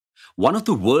One of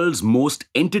the world's most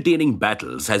entertaining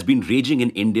battles has been raging in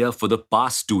India for the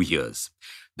past 2 years.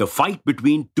 The fight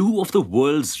between two of the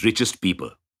world's richest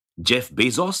people, Jeff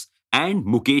Bezos and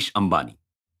Mukesh Ambani.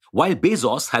 While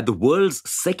Bezos had the world's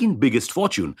second biggest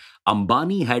fortune,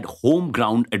 Ambani had home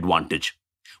ground advantage.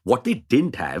 What they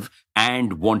didn't have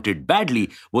and wanted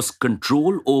badly was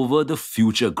control over the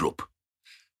future group.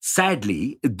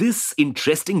 Sadly, this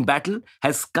interesting battle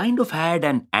has kind of had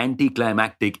an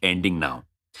anticlimactic ending now.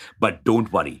 But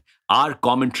don't worry, our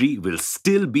commentary will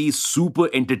still be super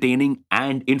entertaining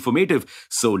and informative,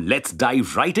 so let's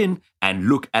dive right in and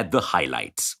look at the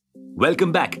highlights.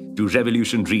 Welcome back to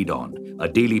Revolution Read On, a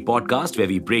daily podcast where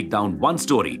we break down one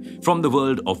story from the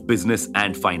world of business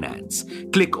and finance.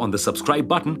 Click on the subscribe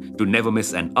button to never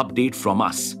miss an update from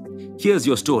us. Here's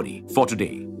your story for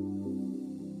today.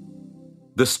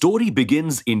 The story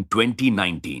begins in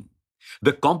 2019.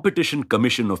 The Competition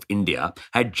Commission of India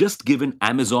had just given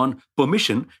Amazon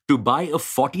permission to buy a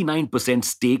 49%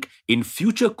 stake in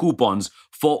future coupons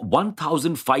for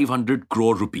 1,500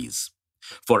 crore rupees.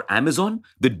 For Amazon,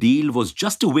 the deal was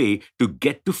just a way to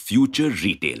get to future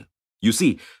retail. You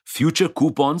see, Future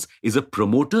Coupons is a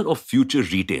promoter of future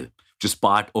retail, which is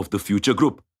part of the Future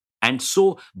Group. And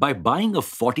so, by buying a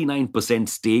 49%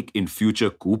 stake in Future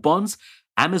Coupons,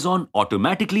 Amazon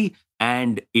automatically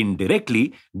and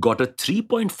indirectly got a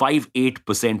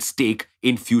 3.58% stake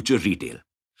in future retail.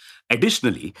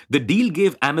 Additionally, the deal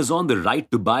gave Amazon the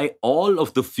right to buy all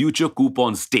of the future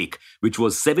coupon stake, which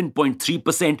was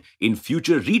 7.3% in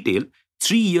future retail,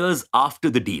 3 years after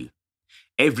the deal.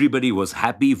 Everybody was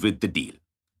happy with the deal.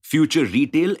 Future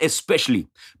retail, especially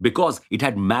because it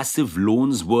had massive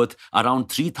loans worth around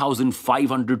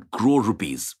 3,500 crore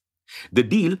rupees. The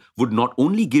deal would not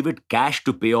only give it cash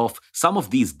to pay off some of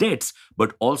these debts,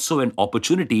 but also an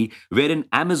opportunity wherein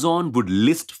Amazon would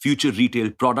list future retail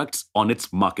products on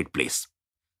its marketplace.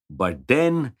 But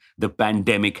then the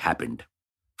pandemic happened.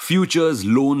 Futures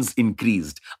loans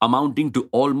increased, amounting to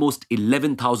almost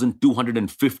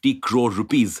 11,250 crore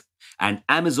rupees, and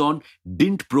Amazon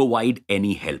didn't provide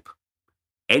any help.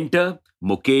 Enter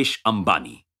Mukesh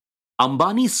Ambani.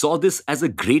 Ambani saw this as a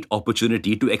great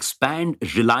opportunity to expand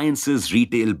Reliance's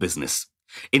retail business.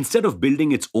 Instead of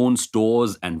building its own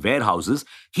stores and warehouses,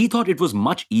 he thought it was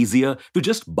much easier to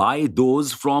just buy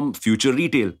those from Future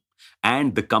Retail.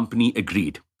 And the company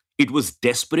agreed. It was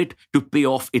desperate to pay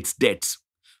off its debts.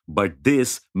 But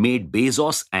this made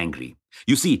Bezos angry.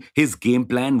 You see, his game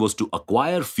plan was to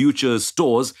acquire Future's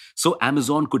stores so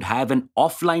Amazon could have an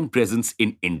offline presence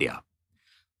in India.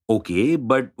 Okay,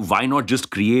 but why not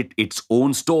just create its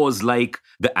own stores like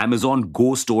the Amazon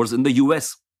Go stores in the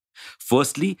US?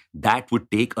 Firstly, that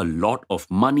would take a lot of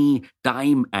money,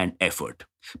 time, and effort.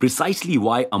 Precisely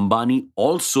why Ambani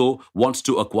also wants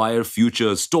to acquire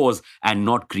future stores and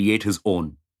not create his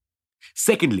own.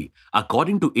 Secondly,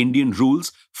 according to Indian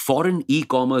rules, foreign e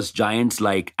commerce giants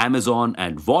like Amazon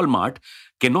and Walmart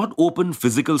cannot open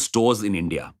physical stores in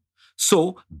India.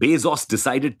 So, Bezos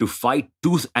decided to fight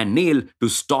tooth and nail to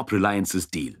stop Reliance's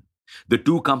deal. The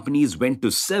two companies went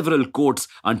to several courts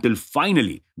until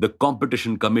finally the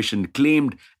Competition Commission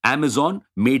claimed Amazon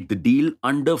made the deal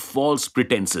under false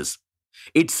pretenses.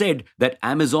 It said that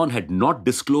Amazon had not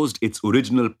disclosed its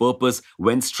original purpose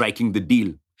when striking the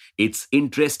deal, its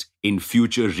interest in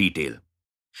future retail.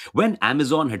 When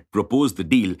Amazon had proposed the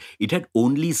deal, it had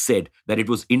only said that it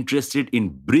was interested in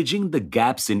bridging the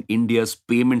gaps in India's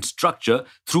payment structure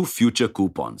through future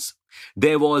coupons.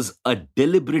 There was a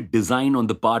deliberate design on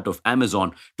the part of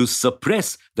Amazon to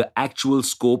suppress the actual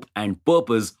scope and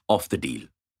purpose of the deal.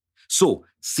 So,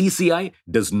 CCI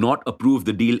does not approve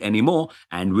the deal anymore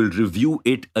and will review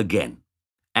it again.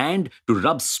 And to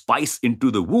rub spice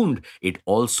into the wound, it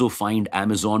also fined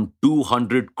Amazon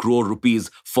 200 crore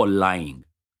rupees for lying.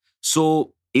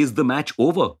 So, is the match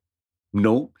over?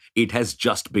 No, it has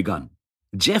just begun.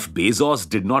 Jeff Bezos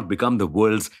did not become the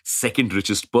world's second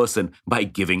richest person by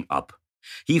giving up.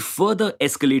 He further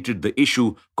escalated the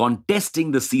issue,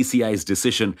 contesting the CCI's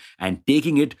decision and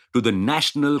taking it to the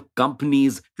National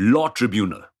Companies Law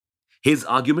Tribunal. His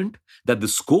argument that the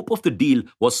scope of the deal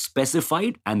was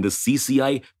specified and the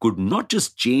CCI could not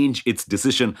just change its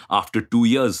decision after 2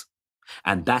 years.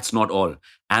 And that's not all.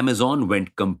 Amazon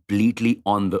went completely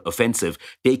on the offensive,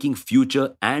 taking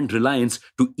Future and Reliance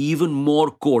to even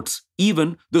more courts,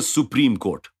 even the Supreme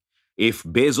Court. If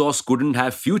Bezos couldn't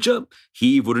have Future,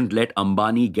 he wouldn't let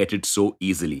Ambani get it so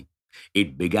easily.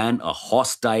 It began a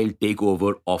hostile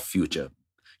takeover of Future.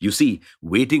 You see,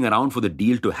 waiting around for the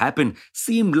deal to happen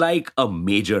seemed like a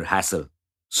major hassle.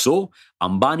 So,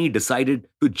 Ambani decided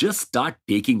to just start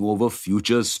taking over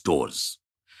Future's stores.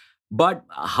 But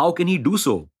how can he do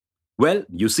so? Well,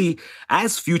 you see,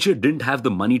 as Future didn't have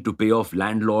the money to pay off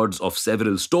landlords of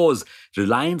several stores,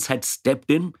 Reliance had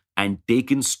stepped in and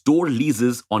taken store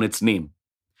leases on its name.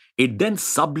 It then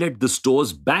sublet the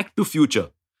stores back to Future,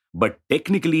 but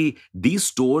technically, these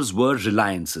stores were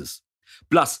Reliance's.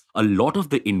 Plus, a lot of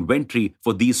the inventory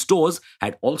for these stores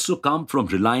had also come from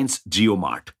Reliance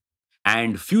JioMart.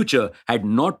 And Future had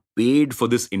not paid for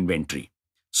this inventory.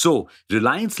 So,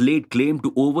 Reliance laid claim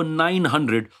to over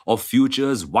 900 of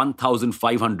Future's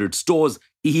 1,500 stores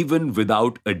even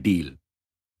without a deal.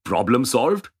 Problem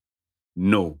solved?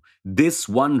 No. This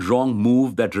one wrong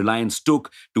move that Reliance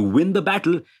took to win the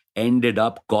battle ended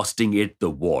up costing it the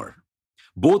war.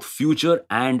 Both Future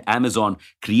and Amazon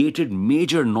created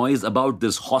major noise about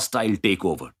this hostile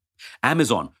takeover.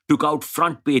 Amazon took out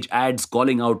front page ads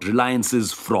calling out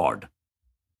Reliance's fraud.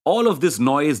 All of this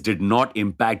noise did not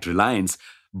impact Reliance,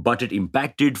 but it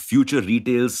impacted Future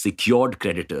Retail's secured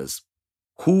creditors.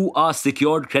 Who are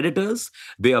secured creditors?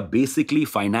 They are basically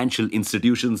financial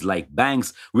institutions like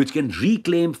banks which can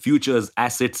reclaim Future's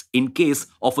assets in case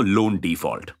of a loan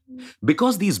default.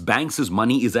 Because these banks'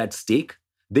 money is at stake,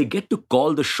 they get to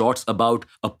call the shots about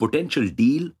a potential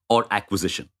deal or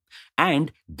acquisition.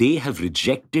 And they have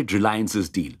rejected Reliance's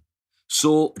deal.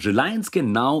 So Reliance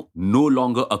can now no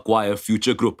longer acquire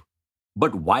Future Group.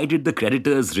 But why did the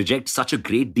creditors reject such a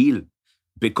great deal?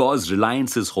 Because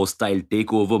Reliance's hostile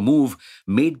takeover move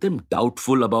made them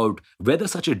doubtful about whether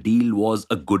such a deal was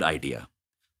a good idea.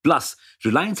 Plus,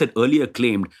 Reliance had earlier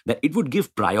claimed that it would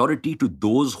give priority to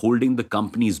those holding the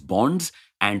company's bonds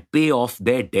and pay off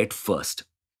their debt first.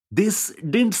 This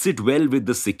didn't sit well with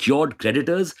the secured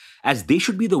creditors, as they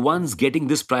should be the ones getting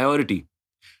this priority.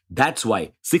 That's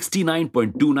why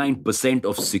 69.29%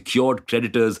 of secured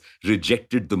creditors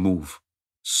rejected the move.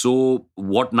 So,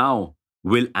 what now?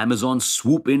 Will Amazon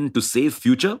swoop in to save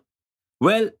Future?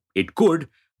 Well, it could,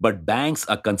 but banks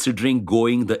are considering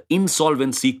going the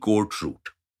insolvency court route.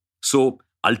 So,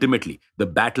 ultimately, the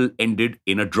battle ended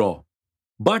in a draw.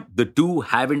 But the two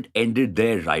haven't ended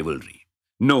their rivalry.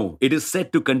 No, it is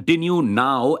set to continue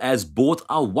now as both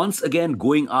are once again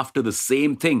going after the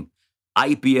same thing: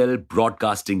 IPL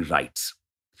broadcasting rights.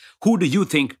 Who do you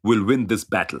think will win this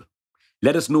battle?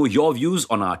 Let us know your views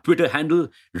on our Twitter handle,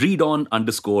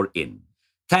 readon_in.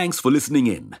 Thanks for listening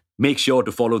in. Make sure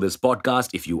to follow this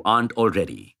podcast if you aren't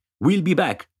already. We'll be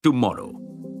back tomorrow.